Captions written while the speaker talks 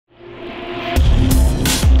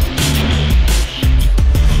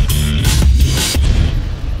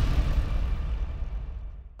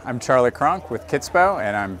I'm Charlie Cronk with Kitsbow,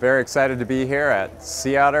 and I'm very excited to be here at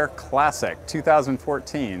Sea Otter Classic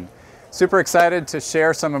 2014. Super excited to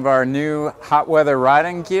share some of our new hot weather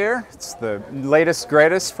riding gear. It's the latest,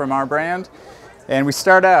 greatest from our brand. And we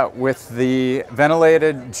start out with the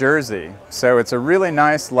ventilated jersey. So it's a really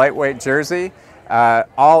nice, lightweight jersey,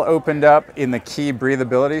 all opened up in the key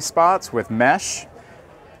breathability spots with mesh.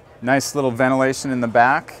 Nice little ventilation in the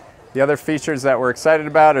back. The other features that we're excited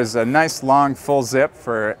about is a nice long full zip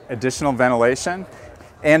for additional ventilation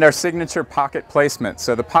and our signature pocket placement.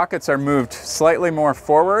 So the pockets are moved slightly more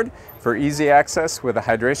forward for easy access with a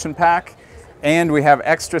hydration pack, and we have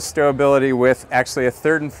extra stowability with actually a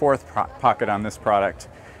third and fourth pocket on this product.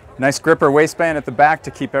 Nice gripper waistband at the back to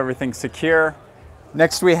keep everything secure.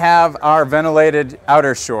 Next we have our ventilated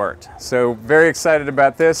outer short. So very excited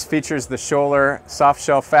about this. Features the Scholler soft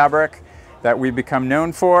shell fabric that we've become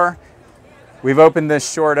known for. We've opened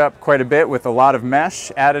this short up quite a bit with a lot of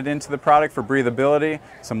mesh added into the product for breathability,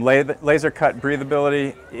 some laser cut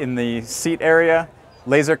breathability in the seat area,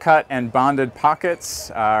 laser cut and bonded pockets,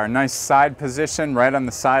 our nice side position right on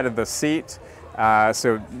the side of the seat,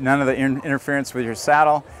 so none of the interference with your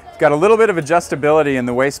saddle. We've got a little bit of adjustability in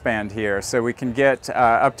the waistband here, so we can get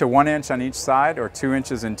up to 1 inch on each side or 2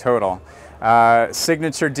 inches in total.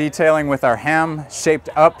 Signature detailing with our hem shaped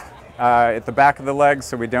up at the back of the leg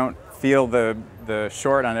so we don't feel the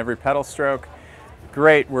short on every pedal stroke.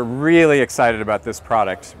 Great, we're really excited about this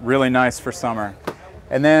product. Really nice for summer.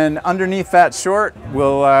 And then underneath that short,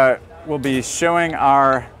 we'll be showing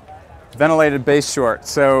our ventilated base short.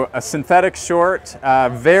 So a synthetic short,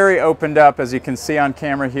 very opened up as you can see on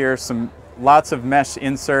camera here, lots of mesh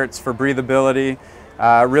inserts for breathability.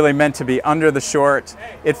 Really meant to be under the short.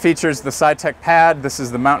 It features the SciTech pad. This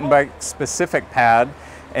is the mountain bike specific pad.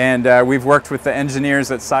 And we've worked with the engineers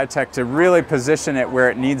at SciTech to really position it where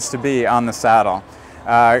it needs to be on the saddle.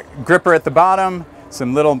 Gripper at the bottom,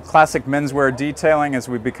 some little classic menswear detailing as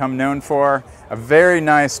we've become known for. A very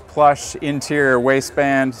nice plush interior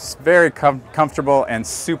waistband, very comfortable and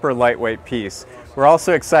super lightweight piece. We're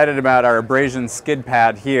also excited about our abrasion skid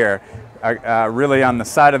pad here, really on the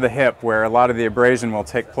side of the hip where a lot of the abrasion will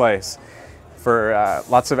take place, for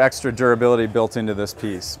lots of extra durability built into this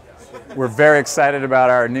piece. We're very excited about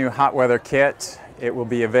our new hot weather kit. It will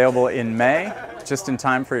be available in May, just in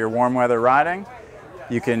time for your warm weather riding.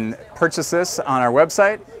 You can purchase this on our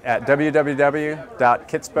website at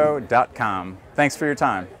www.kitsbow.com. Thanks for your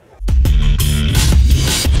time.